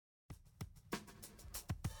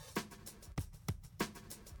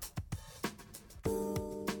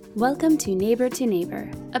Welcome to Neighbor,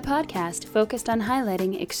 a podcast focused on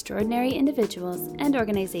highlighting extraordinary individuals and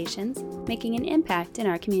organizations making an impact in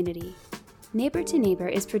our community. Neighbor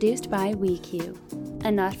is produced by WeQ,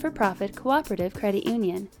 a not-for-profit cooperative credit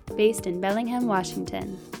union based in Bellingham,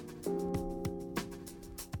 Washington.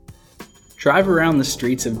 Drive around the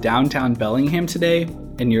streets of downtown Bellingham today,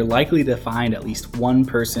 and you're likely to find at least one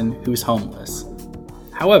person who's homeless.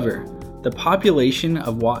 However, the population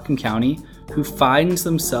of Whatcom County who finds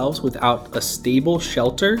themselves without a stable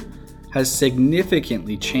shelter has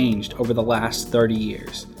significantly changed over the last 30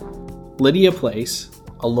 years. Lydia Place,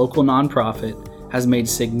 a local nonprofit, has made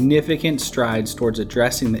significant strides towards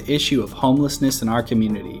addressing the issue of homelessness in our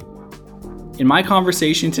community. In my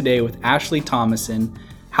conversation today with Ashley Thomason,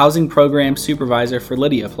 Housing Program Supervisor for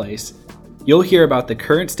Lydia Place, you'll hear about the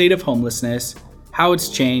current state of homelessness, how it's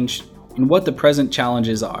changed, and what the present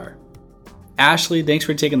challenges are. Ashley, thanks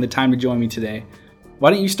for taking the time to join me today.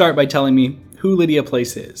 Why don't you start by telling me who Lydia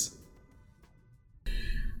Place is?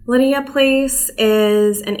 Lydia Place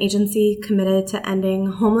is an agency committed to ending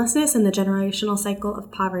homelessness and the generational cycle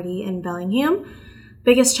of poverty in Bellingham.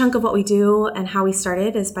 Biggest chunk of what we do and how we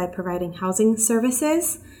started is by providing housing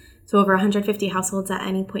services to over 150 households at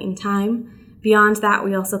any point in time. Beyond that,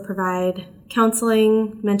 we also provide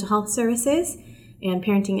counseling, mental health services, and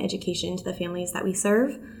parenting education to the families that we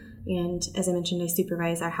serve. And as I mentioned, I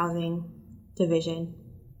supervise our housing division.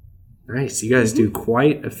 Nice. You guys do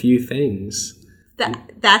quite a few things.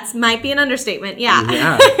 That might be an understatement, yeah.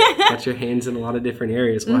 Yeah. Got your hands in a lot of different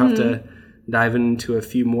areas. We'll have to dive into a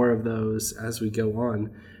few more of those as we go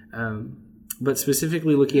on. But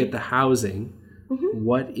specifically looking at the housing,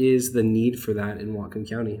 what is the need for that in Whatcom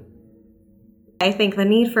County? I think the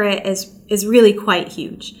need for it is really quite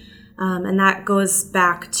huge. And that goes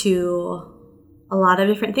back to a lot of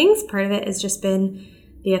different things. Part of it has just been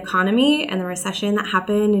the economy and the recession that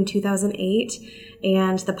happened in 2008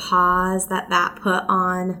 and the pause that put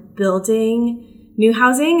on building new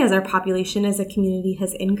housing as our population as a community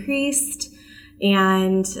has increased.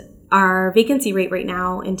 And our vacancy rate right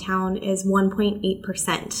now in town is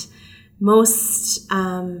 1.8%. Most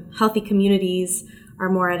healthy communities are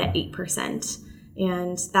more at 8%.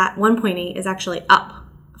 And that 1.8 is actually up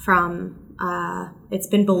from it's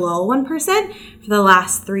been below 1% for the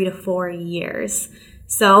last 3 to 4 years.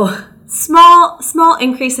 So small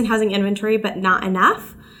increase in housing inventory, but not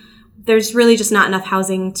enough. There's really just not enough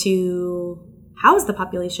housing to house the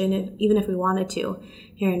population, even if we wanted to,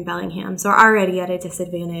 here in Bellingham. So we're already at a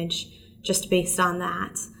disadvantage just based on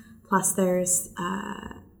that. Plus there's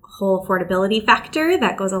a whole affordability factor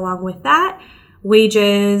that goes along with that.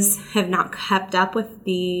 Wages have not kept up with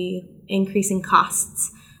the increasing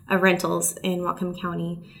costs of rentals in Whatcom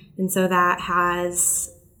County. And so that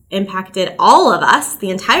has impacted all of us, the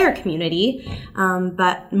entire community,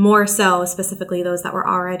 but more so specifically those that were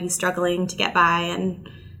already struggling to get by and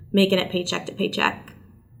making it paycheck to paycheck.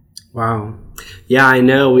 Wow. Yeah, I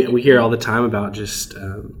know we hear all the time about just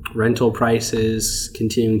rental prices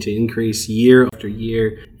continuing to increase year after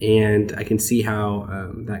year, and I can see how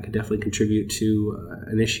that could definitely contribute to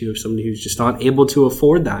an issue of somebody who's just not able to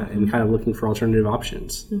afford that and kind of looking for alternative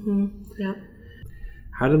options. Yep.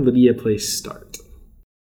 How did Lydia Place start?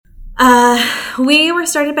 We were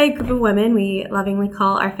started by a group of women we lovingly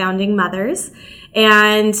call our founding mothers,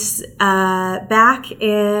 and back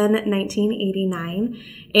in 1989,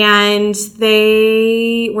 and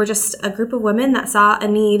they were just a group of women that saw a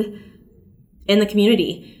need in the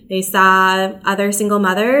community. They saw other single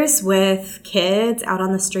mothers with kids out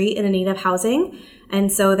on the street in need of housing, and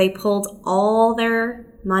so they pulled all their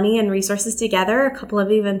money and resources together. A couple of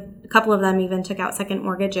them even took out second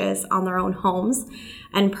mortgages on their own homes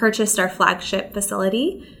and purchased our flagship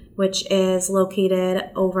facility, which is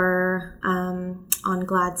located over on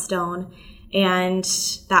Gladstone. And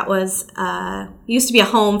that was used to be a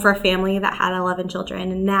home for a family that had 11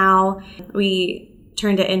 children. And now we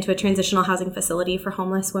turned it into a transitional housing facility for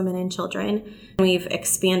homeless women and children. We've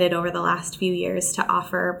expanded over the last few years to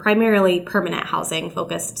offer primarily permanent housing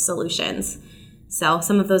focused solutions. So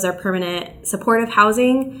some of those are permanent supportive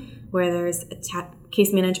housing where there's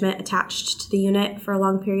case management attached to the unit for a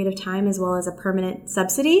long period of time, as well as a permanent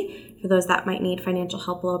subsidy for those that might need financial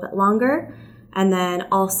help a little bit longer. And then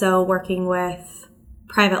also working with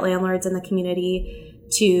private landlords in the community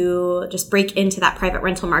to just break into that private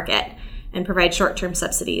rental market and provide short-term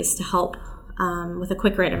subsidies to help with a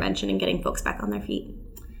quicker intervention and getting folks back on their feet.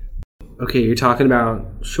 Okay, you're talking about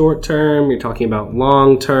short-term, you're talking about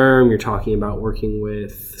long-term, you're talking about working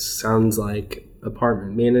with, sounds like,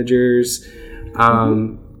 apartment managers.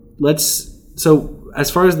 So as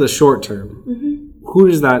far as the short-term, who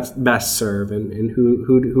does that best serve, and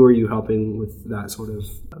who are you helping with that sort of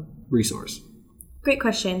resource? Great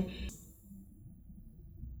question.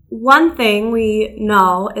 One thing we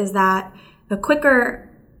know is that the quicker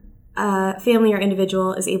a family or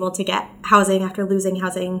individual is able to get housing after losing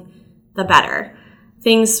housing, the better.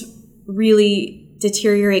 Things really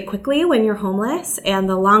deteriorate quickly when you're homeless, and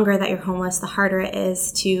the longer that you're homeless, the harder it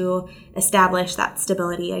is to establish that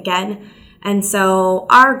stability again. And so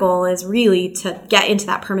our goal is really to get into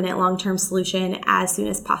that permanent long-term solution as soon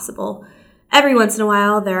as possible. Every once in a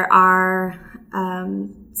while, there are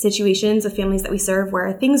situations of families that we serve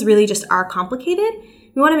where things really just are complicated.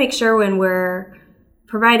 We want to make sure when we're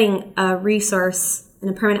providing a resource and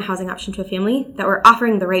a permanent housing option to a family that we're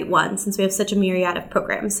offering the right one, since we have such a myriad of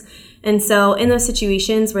programs. And so in those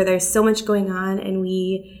situations where there's so much going on and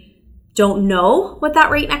we don't know what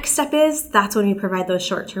that right next step is, that's when we provide those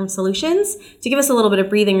short-term solutions to give us a little bit of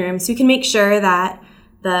breathing room so we can make sure that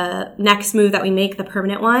the next move that we make, the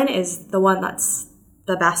permanent one, is the one that's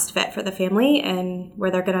the best fit for the family and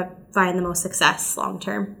where they're going to find the most success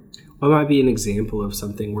long-term. What might be an example of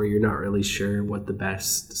something where you're not really sure what the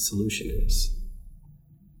best solution is?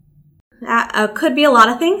 That could be a lot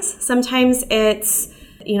of things. Sometimes it's,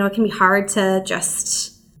 it can be hard to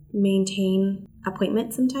just maintain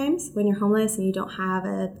appointments sometimes when you're homeless and you don't have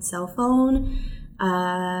a cell phone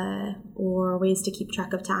or ways to keep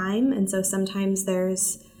track of time. And so sometimes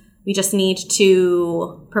we just need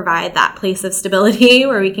to provide that place of stability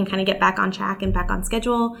where we can kind of get back on track and back on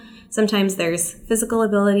schedule. Sometimes there's physical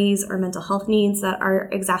abilities or mental health needs that are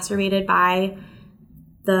exacerbated by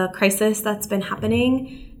the crisis that's been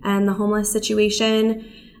happening and the homeless situation.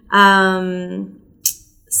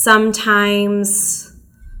 Sometimes,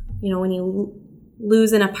 when you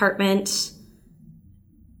lose an apartment,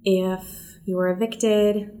 if you were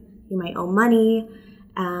evicted, you might owe money.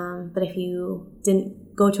 But if you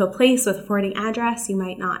didn't go to a place with a forwarding address, you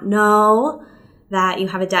might not know that you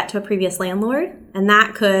have a debt to a previous landlord, and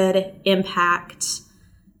that could impact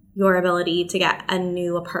your ability to get a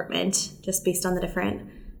new apartment just based on the different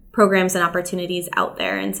programs and opportunities out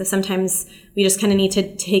there. And so sometimes we just kind of need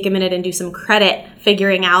to take a minute and do some credit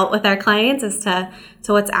figuring out with our clients as to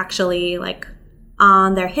what's actually like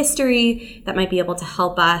on their history that might be able to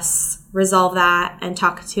help us resolve that and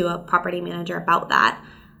talk to a property manager about that.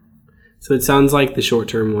 So it sounds like the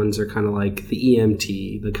short-term ones are kind of like the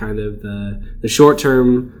EMT, the kind of the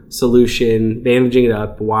short-term solution, bandaging it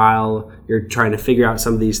up while you're trying to figure out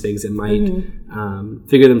some of these things that might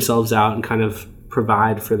figure themselves out and kind of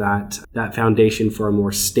provide for that foundation for a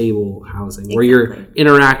more stable housing, where you're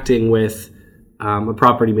interacting with a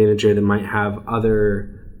property manager that might have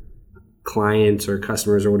other clients or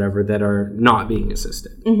customers or whatever that are not being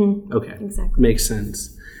assisted. Mm-hmm. Okay. Exactly. Makes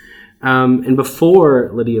sense. And before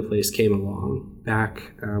Lydia Place came along,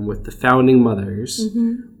 back with the founding mothers,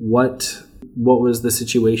 what was the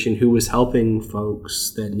situation? Who was helping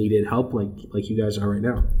folks that needed help like you guys are right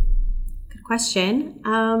now? Good question.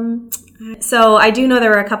 So I do know there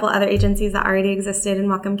were a couple other agencies that already existed in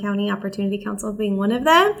Whatcom County, Opportunity Council being one of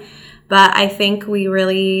them. But I think we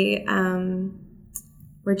really,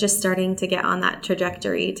 we're just starting to get on that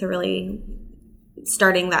trajectory to really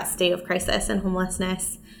starting that state of crisis and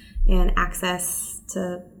homelessness and access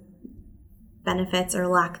to benefits or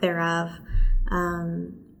lack thereof.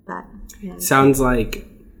 Sounds like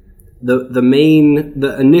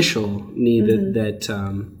the initial need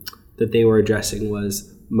that they were addressing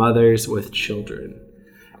was mothers with children.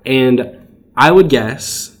 And I would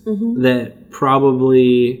guess that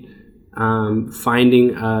probably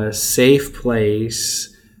finding a safe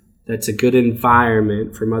place that's a good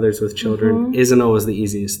environment for mothers with children isn't always the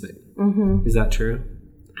easiest thing. Is that true?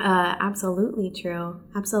 Absolutely true.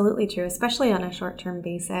 Absolutely true, especially on a short-term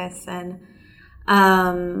basis. And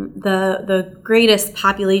the greatest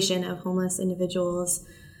population of homeless individuals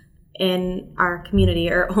in our community,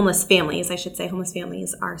 or homeless families, I should say, homeless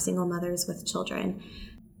families, are single mothers with children.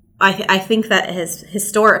 I think that has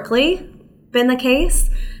historically been the case.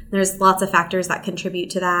 There's lots of factors that contribute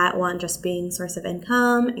to that. One, just being source of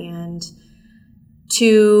income, and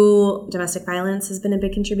two, domestic violence has been a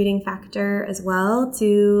big contributing factor as well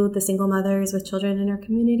to the single mothers with children in our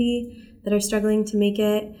community that are struggling to make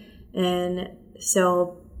it. And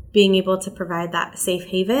so being able to provide that safe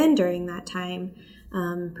haven during that time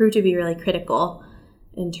proved to be really critical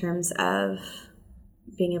in terms of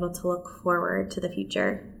being able to look forward to the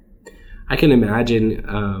future. I can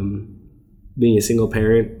imagine being a single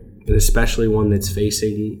parent, and especially one that's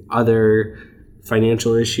facing other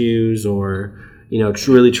financial issues or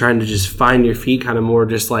really trying to just find your feet, kind of more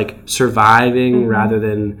just like surviving rather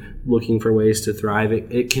than looking for ways to thrive.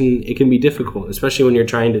 It can be difficult, especially when you're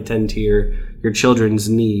trying to tend to your children's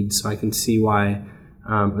needs. So I can see why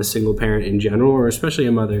a single parent in general, or especially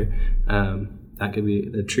a mother, that could be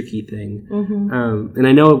the tricky thing. And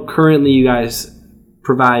I know currently you guys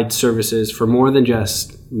provide services for more than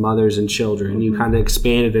just mothers and children. You kind of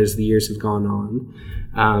expanded as the years have gone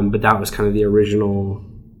on, but that was kind of the original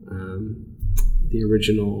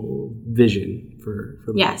vision for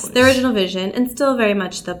the yes, place. The original vision, and still very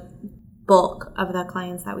much the bulk of the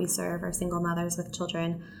clients that we serve are single mothers with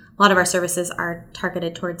children. A lot of our services are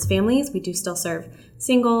targeted towards families. We do still serve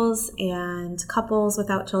singles and couples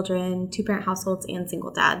without children, two-parent households, and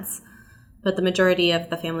single dads. But the majority of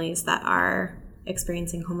the families that are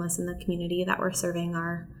experiencing homeless in the community that we're serving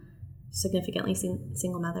are significantly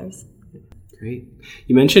single mothers. Great.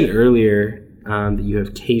 You mentioned earlier that you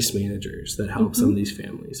have case managers that help some of these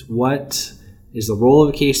families. What is the role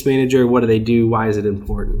of a case manager? What do they do? Why is it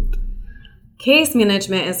important? Case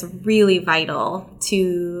management is really vital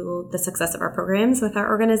to the success of our programs with our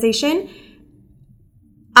organization.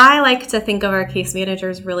 I like to think of our case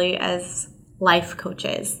managers really as life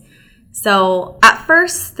coaches. So at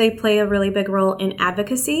first, they play a really big role in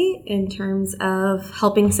advocacy in terms of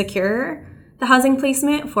helping secure the housing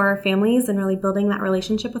placement for our families and really building that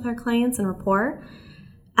relationship with our clients and rapport.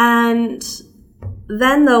 And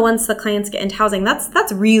then, though, once the clients get into housing,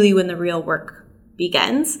 that's really when the real work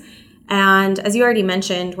begins. And as you already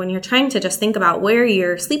mentioned, when you're trying to just think about where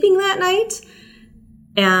you're sleeping that night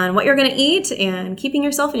and what you're going to eat and keeping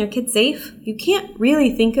yourself and your kids safe, you can't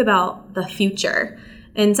really think about the future.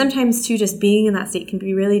 And sometimes, too, just being in that state can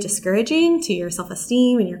be really discouraging to your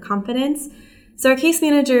self-esteem and your confidence. So our case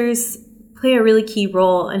managers play a really key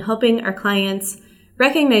role in helping our clients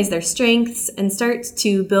recognize their strengths and start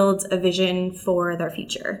to build a vision for their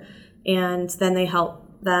future. And then they help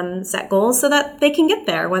them set goals so that they can get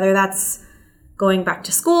there, whether that's going back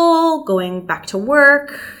to school, going back to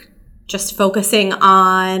work, just focusing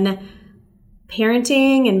on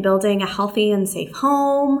parenting and building a healthy and safe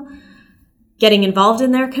home, getting involved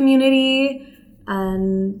in their community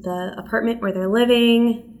and the apartment where they're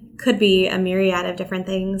living. Could be a myriad of different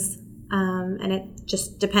things. And it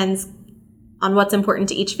just depends on what's important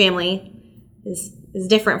to each family is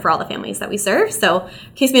different for all the families that we serve. So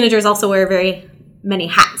case managers also wear very many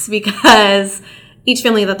hats because each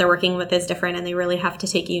family that they're working with is different, and they really have to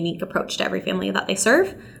take a unique approach to every family that they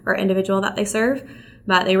serve or individual that they serve.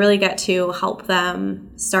 But they really get to help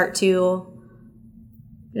them start to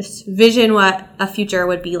just vision what a future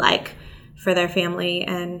would be like for their family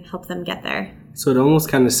and help them get there. So it almost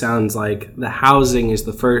kind of sounds like the housing is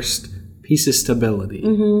the first piece of stability,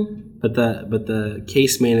 but the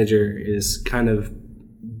case manager is kind of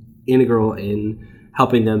integral in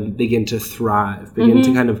helping them begin to thrive, begin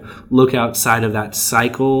to kind of look outside of that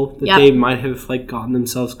cycle that they might have gotten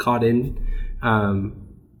themselves caught in.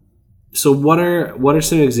 So what are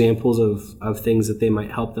some examples of things that they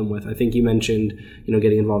might help them with? I think you mentioned,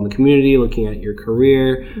 getting involved in the community, looking at your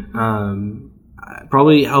career,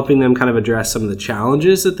 probably helping them kind of address some of the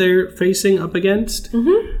challenges that they're facing up against.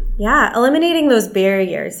 Yeah, eliminating those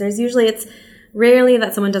barriers. It's rarely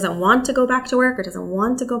that someone doesn't want to go back to work or doesn't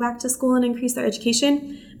want to go back to school and increase their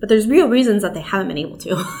education, but there's real reasons that they haven't been able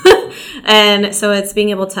to. And so it's being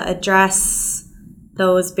able to address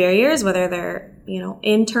those barriers, whether they're,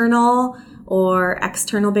 internal or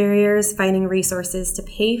external barriers, finding resources to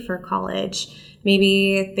pay for college.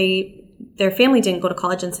 Maybe their family didn't go to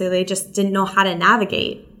college, and so they just didn't know how to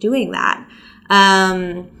navigate doing that.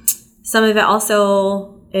 Some of it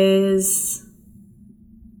also is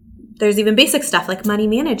there's even basic stuff like money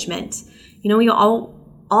management. We all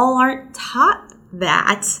aren't taught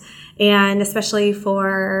that. And especially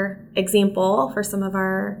for example, for some of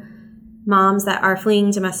our moms that are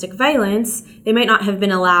fleeing domestic violence, they might not have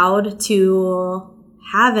been allowed to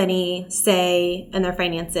have any say in their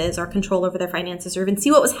finances or control over their finances or even see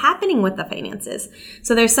what was happening with the finances.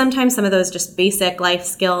 So there's sometimes some of those just basic life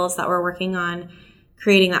skills that we're working on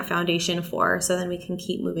creating that foundation for, so then we can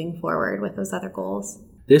keep moving forward with those other goals.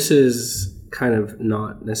 This is kind of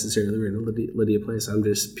not necessarily related to Lydia Place. I'm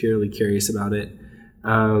just purely curious about it.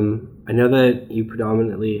 I know that you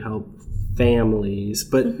predominantly help families,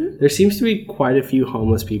 but there seems to be quite a few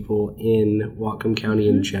homeless people in Whatcom County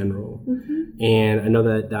in general. And I know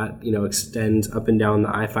that extends up and down the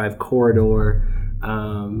I-5 corridor.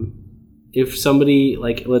 If somebody,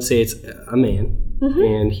 let's say it's a man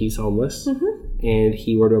and he's homeless and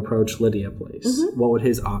he were to approach Lydia Place, what would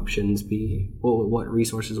his options be? What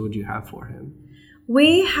resources would you have for him?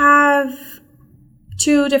 We have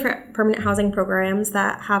 2 different permanent housing programs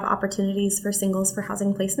that have opportunities for singles for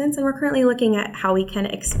housing placements, and we're currently looking at how we can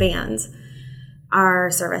expand our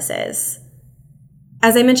services.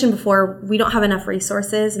 As I mentioned before, we don't have enough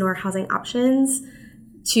resources nor housing options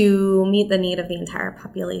to meet the need of the entire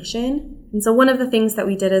population. And so one of the things that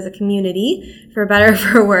we did as a community, for better or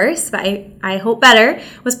for worse, but I hope better,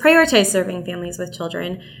 was prioritize serving families with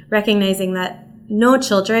children, recognizing that no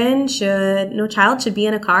child should be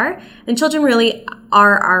in a car, and children really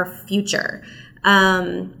are our future.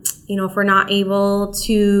 If we're not able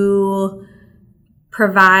to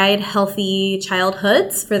provide healthy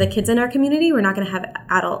childhoods for the kids in our community, we're not going to have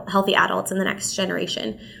healthy adults in the next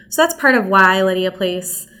generation. So that's part of why Lydia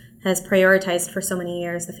Place has prioritized for so many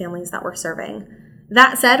years the families that we're serving.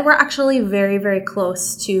 That said, we're actually very, very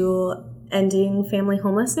close to ending family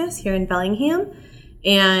homelessness here in Bellingham.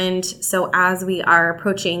 And so as we are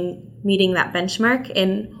approaching meeting that benchmark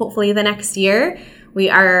in hopefully the next year, we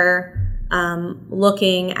are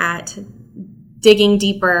looking at digging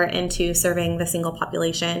deeper into serving the single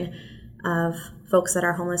population of folks that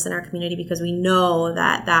are homeless in our community, because we know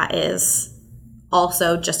that that is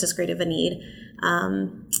also just as great of a need.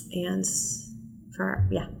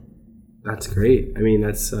 That's great. I mean,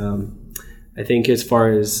 that's, I think as far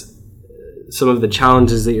as some of the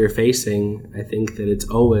challenges that you're facing, I think that it's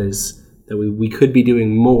always that we could be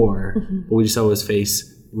doing more, but we just always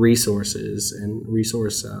face resources and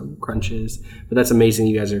resource crunches. But that's amazing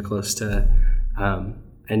you guys are close to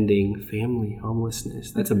ending family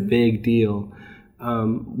homelessness. That's a big deal.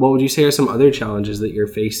 What would you say are some other challenges that you're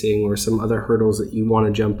facing, or some other hurdles that you want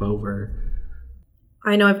to jump over?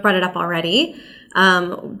 I know I've brought it up already.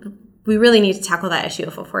 We really need to tackle that issue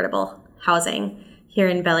of affordable housing here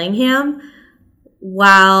in Bellingham.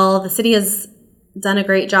 While the city has done a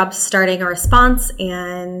great job starting a response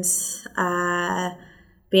and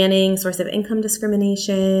banning source of income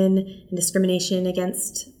discrimination and discrimination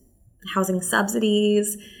against housing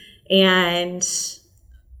subsidies, and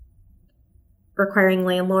requiring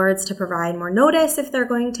landlords to provide more notice if they're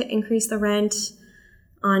going to increase the rent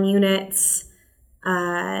on units,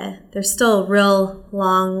 there's still a real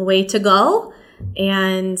long way to go.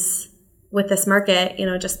 And with this market,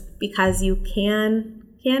 just because you can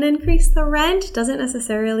increase the rent doesn't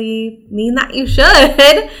necessarily mean that you should.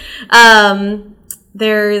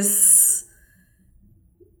 There's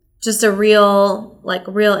just a real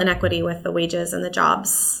inequity with the wages and the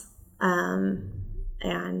jobs,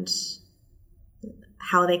 and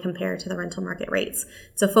how they compare to the rental market rates.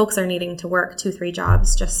 So folks are needing to work 2-3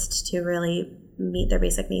 jobs just to really meet their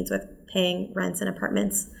basic needs with paying rents and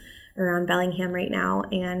apartments around Bellingham right now.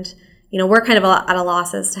 And, we're kind of at a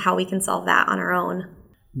loss as to how we can solve that on our own.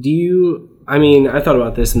 I thought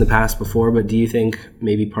about this in the past before, but do you think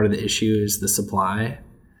maybe part of the issue is the supply?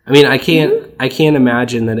 I can't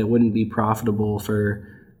imagine that it wouldn't be profitable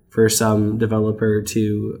for some developer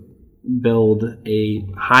to build a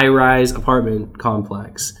high-rise apartment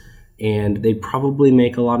complex, and they probably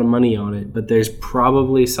make a lot of money on it, but there's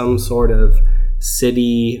probably some sort of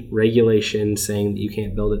city regulation saying that you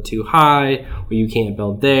can't build it too high, or you can't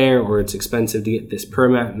build there, or it's expensive to get this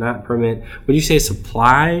permit and that permit. Would you say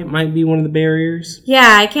supply might be one of the barriers?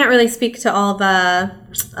 Yeah, I can't really speak to all the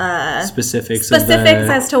specifics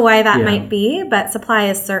as to why that might be, but supply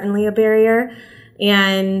is certainly a barrier.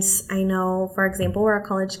 And I know, for example, we're a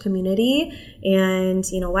college community, and,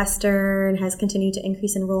 Western has continued to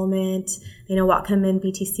increase enrollment. I know Whatcom and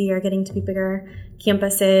BTC are getting to be bigger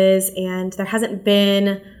campuses, and there hasn't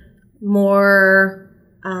been more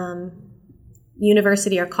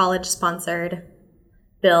university or college-sponsored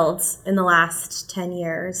builds in the last 10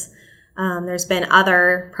 years. There's been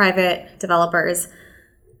other private developers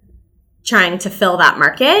trying to fill that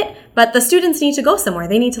market, but the students need to go somewhere.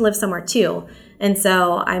 They need to live somewhere too. And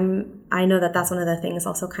so I know that that's one of the things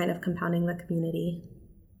also kind of compounding the community.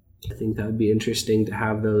 I think that would be interesting to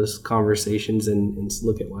have those conversations and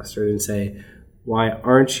look at Western and say, why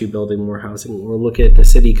aren't you building more housing? Or look at the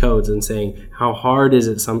city codes and saying, how hard is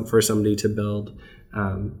it for somebody to build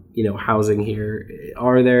housing here?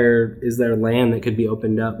 Is there land that could be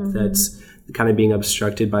opened up that's kind of being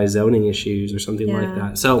obstructed by zoning issues or something like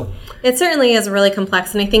that? So it certainly is really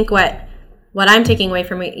complex. And I think what I'm taking away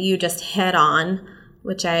from what you just hit on,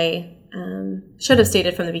 which I should have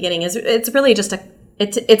stated from the beginning, is it's really just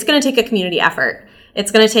it's going to take a community effort. It's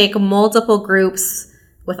going to take multiple groups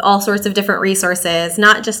with all sorts of different resources,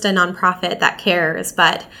 not just a nonprofit that cares,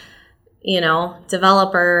 but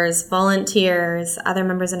developers, volunteers, other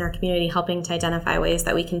members in our community helping to identify ways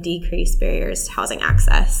that we can decrease barriers to housing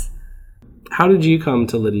access. How did you come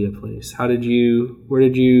to Lydia Place? What did you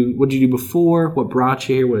do before? What brought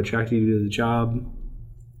you here? What attracted you to the job?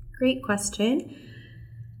 Great question.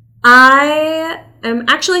 I am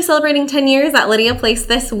actually celebrating 10 years at Lydia Place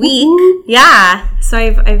this week. Ooh. Yeah. So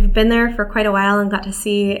I've been there for quite a while and got to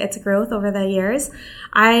see its growth over the years.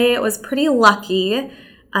 I was pretty lucky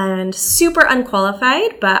and super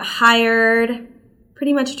unqualified, but hired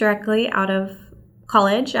pretty much directly out of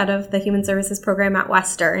college, out of the Human Services program at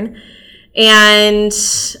Western, and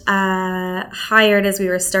hired as we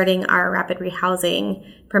were starting our rapid rehousing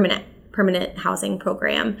permanent housing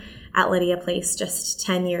program at Lydia Place just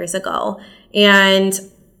 10 years ago. And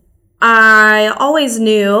I always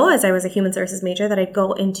knew, as I was a human services major, that I'd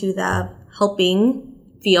go into the helping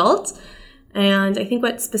field. And I think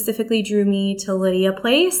what specifically drew me to Lydia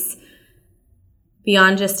Place,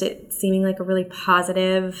 beyond just it seeming like a really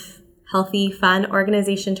positive, healthy, fun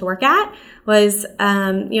organization to work at, was,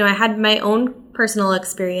 I had my own personal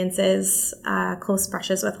experiences, close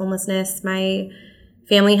brushes with homelessness. My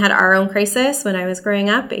family had our own crisis when I was growing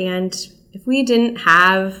up, and if we didn't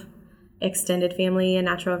have extended family and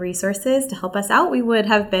natural resources to help us out, we would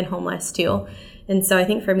have been homeless too. And so I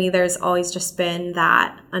think for me, there's always just been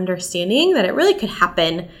that understanding that it really could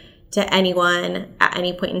happen to anyone at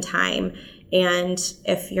any point in time. And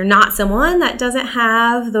if you're not someone that doesn't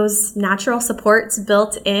have those natural supports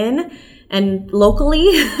built in and locally,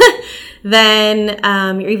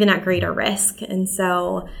 then you're even at greater risk. And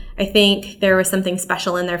so I think there was something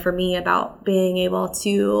special in there for me about being able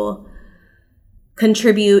to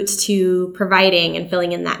contribute to providing and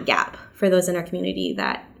filling in that gap for those in our community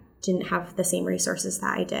that didn't have the same resources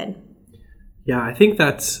that I did. Yeah, I think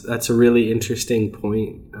that's a really interesting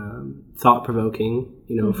point, thought-provoking,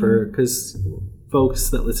 because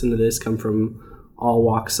folks that listen to this come from all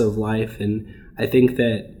walks of life. And I think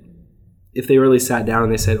that if they really sat down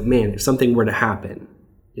and they said, man, if something were to happen,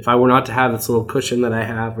 if I were not to have this little cushion that I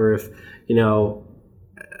have, or if,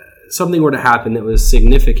 something were to happen that was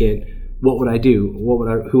significant, what would I do?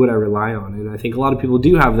 Who would I rely on? And I think a lot of people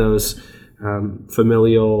do have those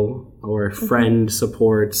familial or friend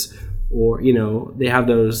supports, or they have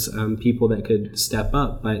those people that could step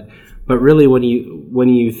up. But really, when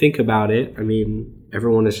you think about it, I mean,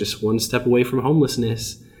 everyone is just one step away from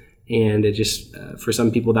homelessness, and it just for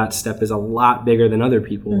some people that step is a lot bigger than other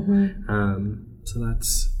people. So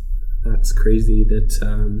that's crazy.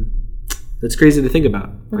 That's crazy to think about.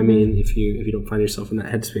 I mean, if you don't find yourself in that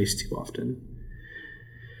headspace too often.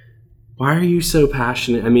 Why are you so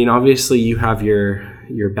passionate? I mean, obviously you have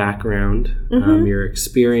your background, your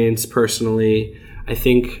experience personally. I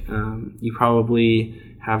think you probably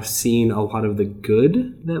have seen a lot of the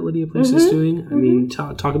good that Lydia Place is doing. I mean,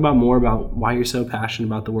 talk about more about why you're so passionate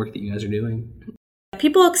about the work that you guys are doing.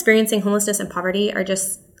 People experiencing homelessness and poverty are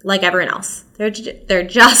just like everyone else. They're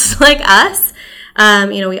just like us.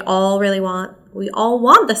 We all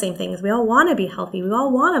want the same things. We all want to be healthy. We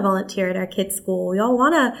all want to volunteer at our kids' school. We all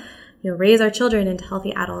want to raise our children into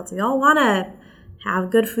healthy adults. We all want to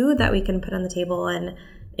have good food that we can put on the table and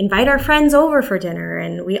invite our friends over for dinner.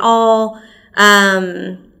 And we all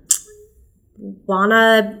want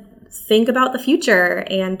to think about the future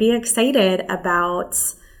and be excited about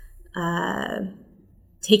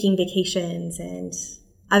taking vacations and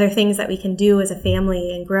other things that we can do as a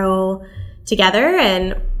family and grow together.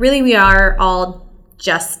 And really, we are all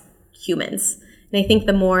just humans. And I think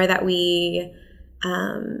the more that we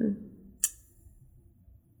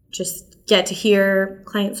just get to hear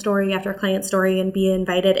client story after client story and be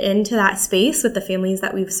invited into that space with the families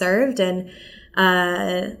that we've served, and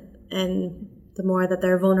the more that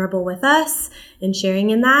they're vulnerable with us and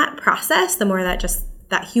sharing in that process, the more that just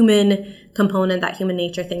that human component, that human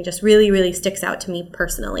nature thing just really, really sticks out to me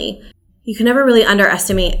personally. You can never really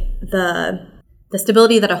underestimate the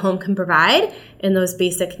stability that a home can provide in those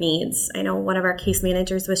basic needs. I know one of our case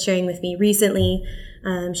managers was sharing with me recently,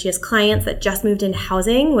 she has clients that just moved into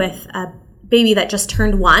housing with a baby that just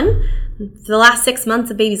turned 1. For the last 6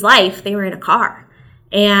 months of baby's life, they were in a car.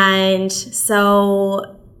 And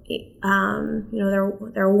so,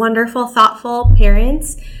 they're wonderful, thoughtful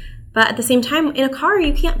parents. But at the same time, in a car,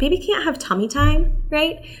 baby can't have tummy time,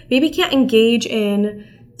 right? Baby can't engage in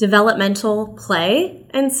developmental play.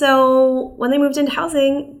 And so when they moved into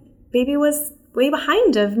housing, baby was way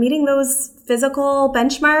behind of meeting those physical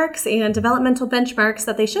benchmarks and developmental benchmarks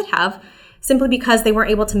that they should have, simply because they weren't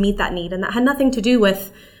able to meet that need. And that had nothing to do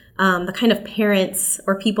with the kind of parents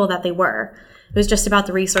or people that they were. It was just about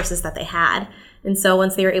the resources that they had. And so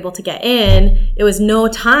once they were able to get in, it was no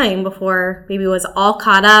time before baby was all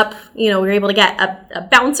caught up. We were able to get a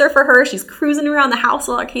bouncer for her. She's cruising around the house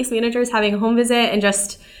while our case manager is having a home visit. And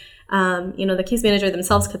just, the case manager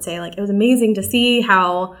themselves could say, it was amazing to see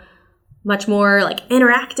how much more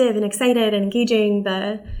interactive and excited and engaging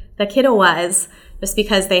the the kiddo was, just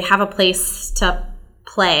because they have a place to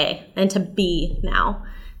play and to be now.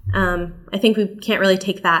 I think we can't really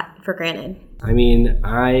take that for granted. I mean,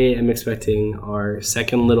 I am expecting our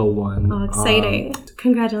second little one. Oh, exciting.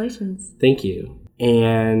 Congratulations. Thank you.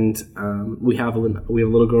 And we have a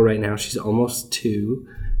little girl right now. She's almost 2.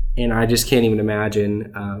 And I just can't even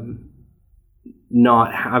imagine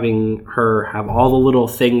not having her have all the little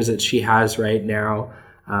things that she has right now.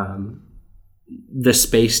 The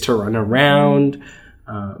space to run around,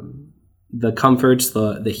 the comforts,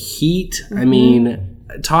 the heat. I mean,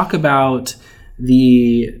 talk about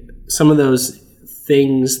some of those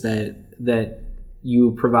things that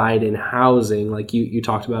you provide in housing, like you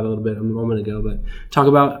talked about a little bit a moment ago, but talk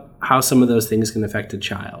about how some of those things can affect a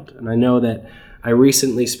child. And I know that I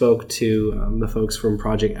recently spoke to the folks from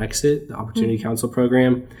Project Exit, the Opportunity Council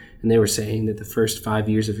program, and they were saying that the first 5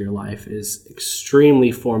 years of your life is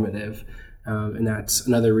extremely formative, and that's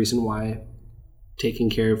another reason why taking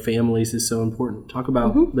care of families is so important. Talk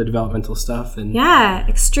about the developmental stuff. Yeah,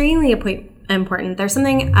 extremely important. There's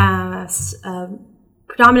something,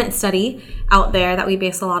 predominant study out there that we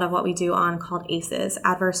base a lot of what we do on called ACEs,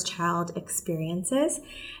 Adverse Child Experiences.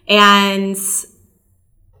 And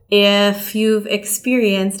if you've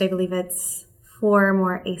experienced, I believe it's 4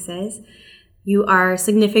 more ACEs, you are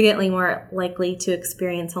significantly more likely to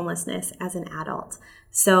experience homelessness as an adult.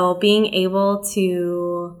 So being able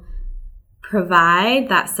to provide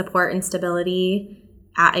that support and stability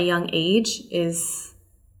at a young age is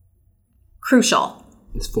crucial.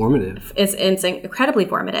 It's formative. It's incredibly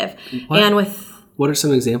formative. What are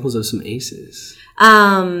some examples of some ACEs?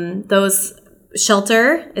 Those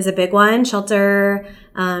shelter is a big one. Shelter,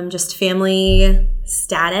 just family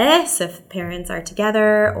status, if parents are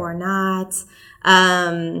together or not.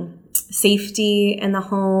 Safety in the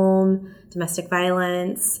home, domestic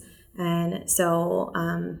violence. And so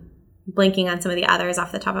blanking on some of the others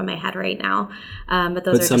off the top of my head right now. But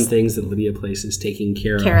those are some things that Lydia Place is taking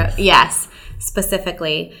care of. Yes,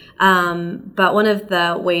 specifically. But one of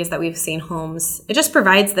the ways that we've seen homes, it just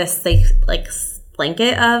provides this like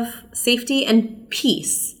blanket of safety and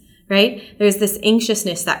peace, right? There's this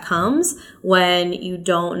anxiousness that comes when you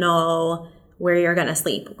don't know where you're going to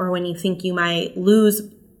sleep, or when you think you might lose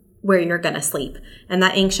where you're going to sleep. And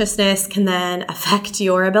that anxiousness can then affect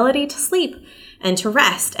your ability to sleep and to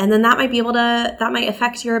rest. And then that might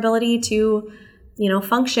affect your ability to,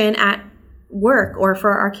 function at work, or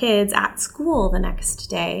for our kids at school the next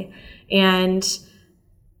day. And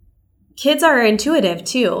kids are intuitive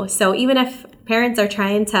too. So even if parents are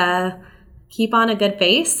trying to keep on a good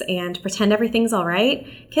face and pretend everything's all right,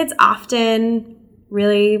 kids often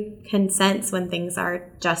really can sense when things are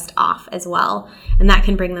just off as well. And that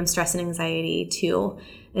can bring them stress and anxiety too.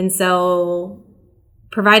 And so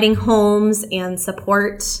providing homes and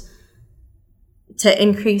support to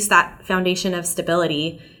increase that foundation of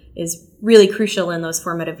stability is really crucial in those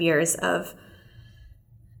formative years of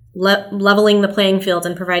leveling the playing field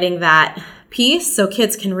and providing that peace so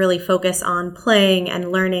kids can really focus on playing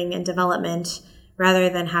and learning and development rather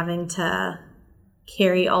than having to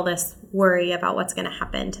carry all this worry about what's going to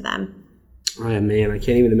happen to them. Oh man, I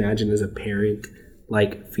can't even imagine as a parent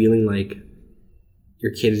feeling like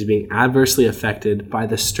your kid is being adversely affected by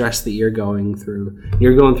the stress that you're going through.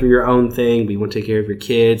 You're going through your own thing, but you want to take care of your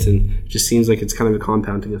kids, and it just seems like it's kind of a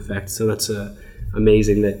compounding effect. So that's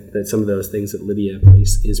amazing that some of those things that Lydia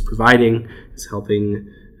Place is providing is helping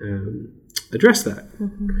address that.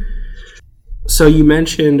 Mm-hmm. So you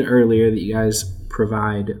mentioned earlier that you guys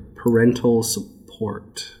provide parental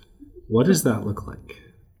support. What does that look like?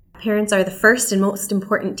 Parents are the first and most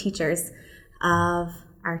important teachers of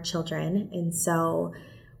our children, and so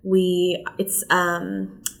it's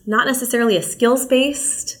not necessarily a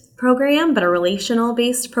skills-based program, but a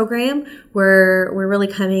relational-based program where we're really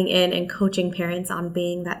coming in and coaching parents on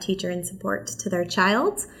being that teacher and support to their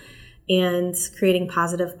child and creating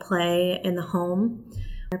positive play in the home.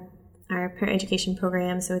 Our parent education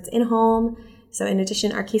program, so it's in-home. So in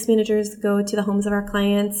addition, our case managers go to the homes of our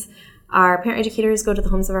clients. Our parent educators go to the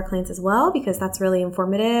homes of our clients as well, because that's really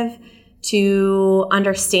informative to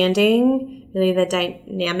understanding really the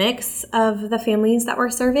dynamics of the families that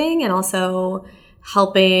we're serving, and also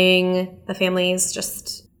helping the families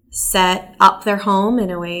just set up their home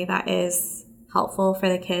in a way that is helpful for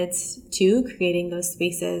the kids too, creating those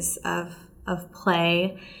spaces of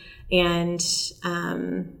play and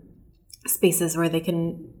spaces where they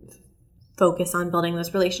can focus on building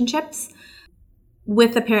those relationships.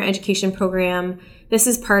 With the parent education program, this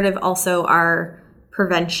is part of also our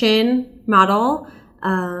prevention model.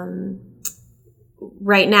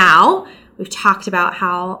 Right now, we've talked about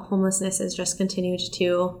how homelessness has just continued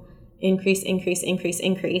to increase,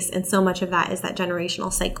 and so much of that is that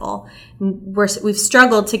generational cycle. We've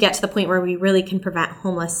struggled to get to the point where we really can prevent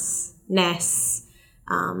homelessness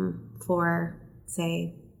for,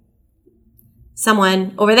 say,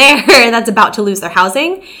 someone over there that's about to lose their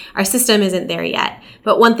housing. Our system isn't there yet.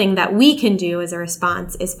 But one thing that we can do as a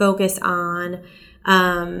response is focus on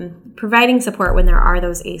providing support when there are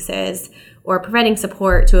those ACEs, or providing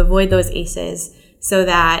support to avoid those ACEs, so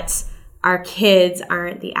that our kids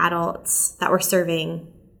aren't the adults that we're serving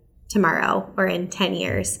tomorrow or in 10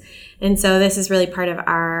 years. And so this is really part of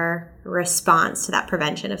our response to that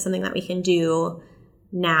prevention, of something that we can do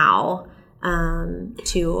now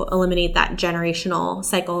to eliminate that generational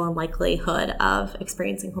cycle and likelihood of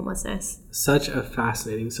experiencing homelessness. Such a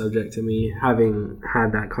fascinating subject to me, having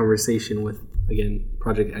had that conversation with, again,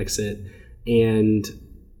 Project Exit. And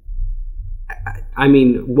I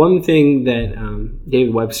mean, one thing that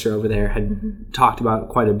David Webster over there had talked about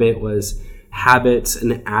quite a bit was habits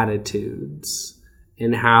and attitudes,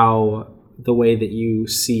 and how the way that you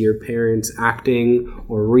see your parents acting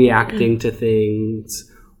or reacting to things,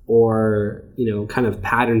 or, kind of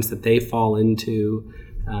patterns that they fall into,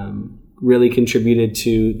 really contributed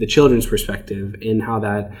to the children's perspective, and how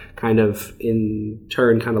that kind of in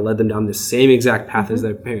turn kind of led them down the same exact path as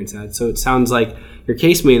their parents had. So it sounds like your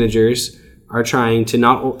case managers are trying to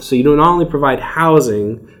so you don't only provide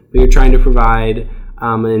housing, but you're trying to provide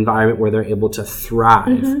an environment where they're able to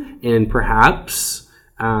thrive. And perhaps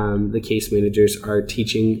the case managers are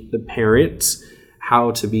teaching the parents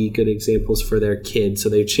how to be good examples for their kids. So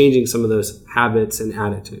they're changing some of those habits and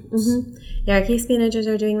attitudes. Yeah, our case managers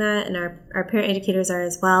are doing that, and our parent educators are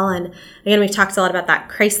as well. And again, we've talked a lot about that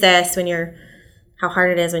crisis, how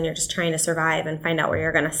hard it is when you're just trying to survive and find out where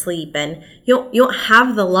you're going to sleep. And you don't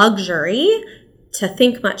have the luxury to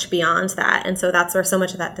think much beyond that. And so that's where so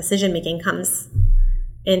much of that decision making comes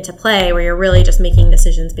into play, where you're really just making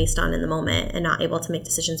decisions based on in the moment and not able to make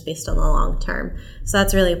decisions based on the long term. So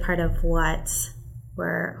that's really part of what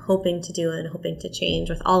we're hoping to do and hoping to change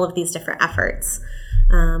with all of these different efforts,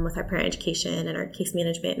 with our parent education and our case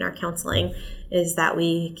management and our counseling, is that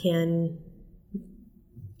we can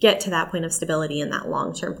get to that point of stability and that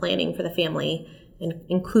long-term planning for the family, and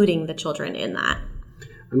including the children in that.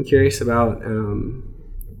 I'm curious about,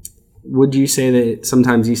 would you say that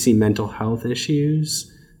sometimes you see mental health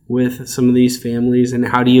issues with some of these families, and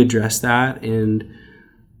how do you address that? And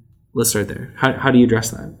let's start there. How do you address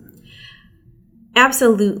that?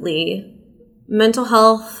 Absolutely. Mental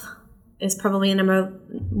health is probably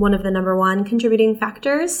one of the number one contributing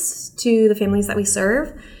factors to the families that we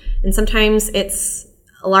serve. And sometimes it's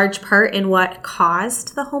a large part in what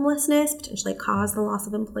caused the homelessness, potentially caused the loss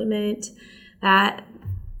of employment, that,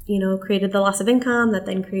 created the loss of income, that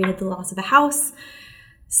then created the loss of a house.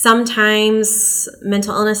 Sometimes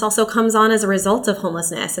mental illness also comes on as a result of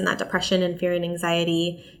homelessness, and that depression and fear and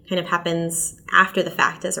anxiety kind of happens after the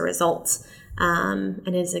fact as a result,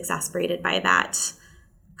 and is exacerbated by that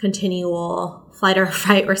continual flight or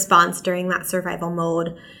fight response during that survival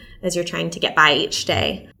mode as you're trying to get by each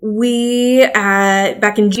day. We,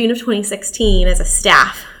 back in June of 2016, as a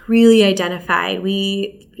staff, really identified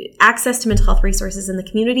access to mental health resources in the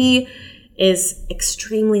community is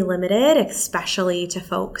extremely limited, especially to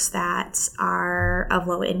folks that are of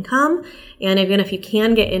low income. And even if you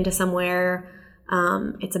can get into somewhere,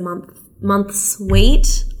 it's a month's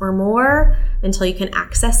wait or more until you can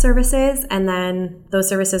access services. And then those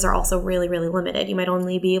services are also really, really limited. You might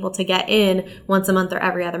only be able to get in once a month or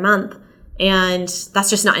every other month. And that's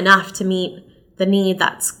just not enough to meet the need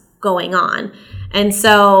that's going on. And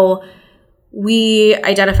so we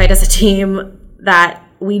identified as a team that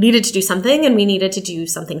we needed to do something, and we needed to do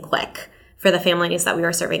something quick for the families that we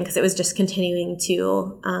were serving, because it was just continuing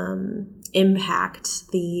to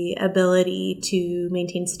impact the ability to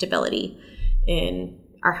maintain stability in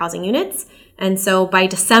our housing units. And so by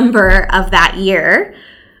December of that year,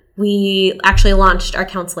 we actually launched our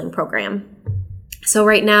counseling program. So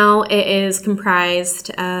right now it is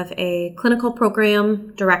comprised of a clinical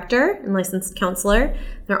program director and licensed counselor.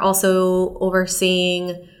 They're also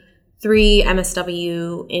overseeing 3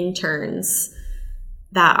 MSW interns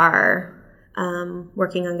that are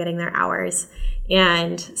working on getting their hours.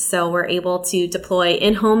 And so we're able to deploy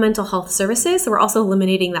in-home mental health services. So we're also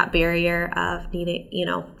eliminating that barrier of needing,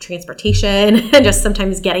 transportation and just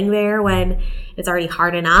sometimes getting there when it's already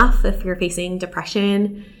hard enough if you're facing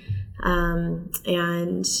depression. So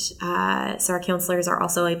our counselors are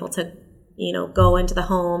also able to, go into the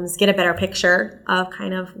homes, get a better picture of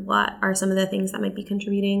kind of what are some of the things that might be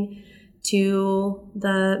contributing to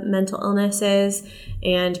the mental illnesses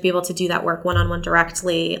and be able to do that work one-on-one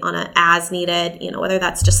directly on a as needed, whether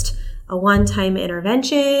that's just a one-time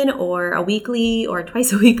intervention or a weekly or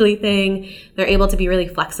twice a weekly thing. They're able to be really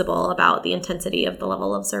flexible about the intensity of the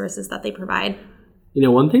level of services that they provide.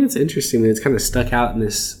 One thing that's interesting that's kind of stuck out in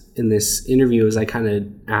this interview is I kind of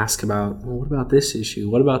ask about, well, what about this issue?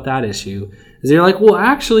 What about that issue? Is they're like, well,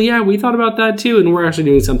 actually, yeah, we thought about that too, and we're actually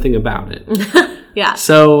doing something about it. Yeah.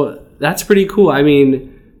 So that's pretty cool. I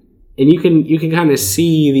mean, and you can kind of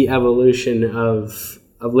see the evolution of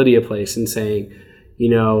Lydia Place and saying,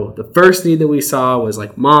 the first need that we saw was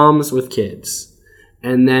like moms with kids.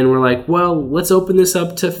 And then we're like, well, let's open this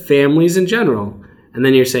up to families in general. And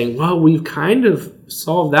then you're saying, well, we've kind of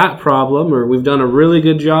solved that problem, or we've done a really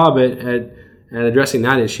good job at addressing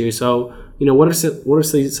that issue. So, what are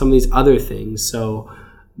some of these other things? So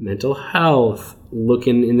mental health,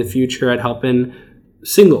 looking in the future at helping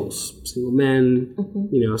single men,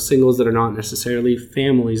 singles that are not necessarily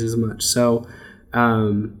families as much. So,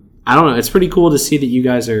 I don't know. It's pretty cool to see that you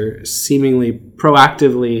guys are seemingly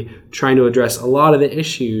proactively trying to address a lot of the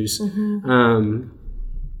issues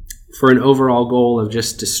for an overall goal of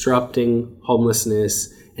just disrupting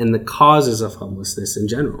homelessness and the causes of homelessness in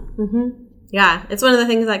general. Mm-hmm. Yeah, it's one of the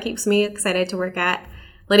things that keeps me excited to work at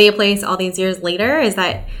Lydia Place all these years later, is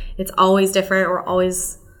that it's always different. We're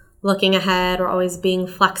always looking ahead. We're always being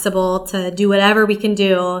flexible to do whatever we can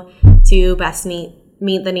do to best meet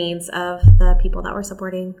the needs of the people that we're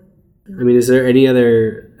supporting. I mean, is there any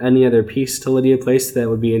other piece to Lydia Place that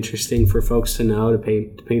would be interesting for folks to know to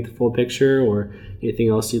paint the full picture, or anything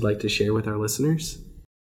else you'd like to share with our listeners?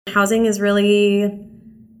 Housing is really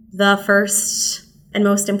the first and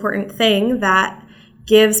most important thing that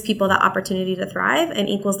gives people the opportunity to thrive and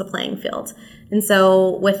equals the playing field. And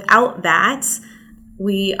so without that,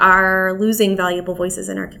 we are losing valuable voices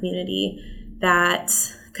in our community that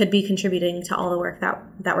could be contributing to all the work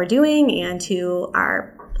that we're doing and to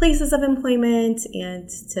our places of employment and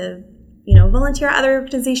to, volunteer at other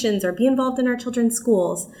organizations or be involved in our children's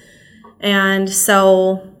schools. And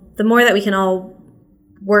so the more that we can all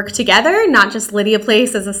work together, not just Lydia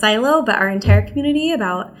Place as a silo, but our entire community,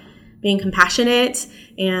 about being compassionate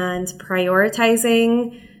and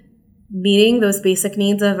prioritizing meeting those basic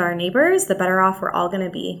needs of our neighbors, the better off we're all going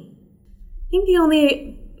to be. I think the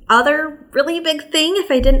only other really big thing,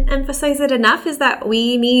 if I didn't emphasize it enough, is that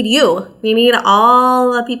we need you. We need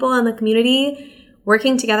all the people in the community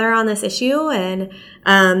working together on this issue. And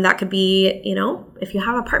that could be, if you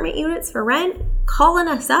have apartment units for rent, calling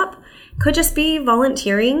us up. Could just be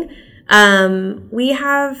volunteering. We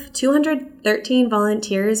have 213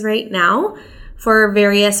 volunteers right now for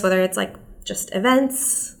various, whether it's like just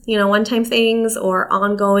events, one-time things, or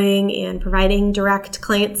ongoing and providing direct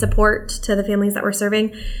client support to the families that we're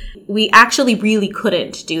serving. We actually really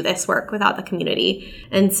couldn't do this work without the community.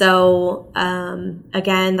 And so,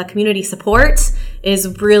 again, the community support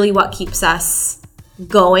is really what keeps us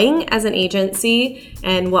going as an agency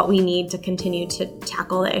and what we need to continue to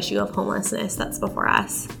tackle the issue of homelessness that's before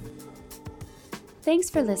us. Thanks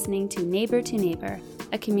for listening to Neighbor,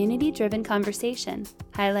 a community-driven conversation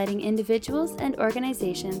highlighting individuals and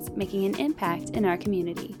organizations making an impact in our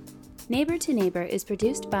community. Neighbor to Neighbor is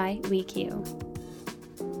produced by WeQ.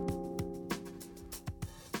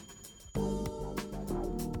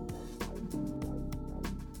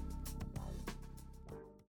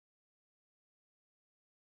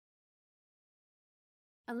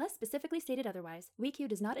 Unless specifically stated otherwise, WeQ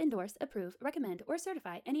does not endorse, approve, recommend, or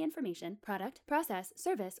certify any information, product, process,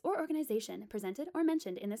 service, or organization presented or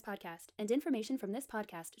mentioned in this podcast, and information from this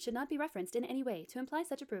podcast should not be referenced in any way to imply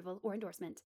such approval or endorsement.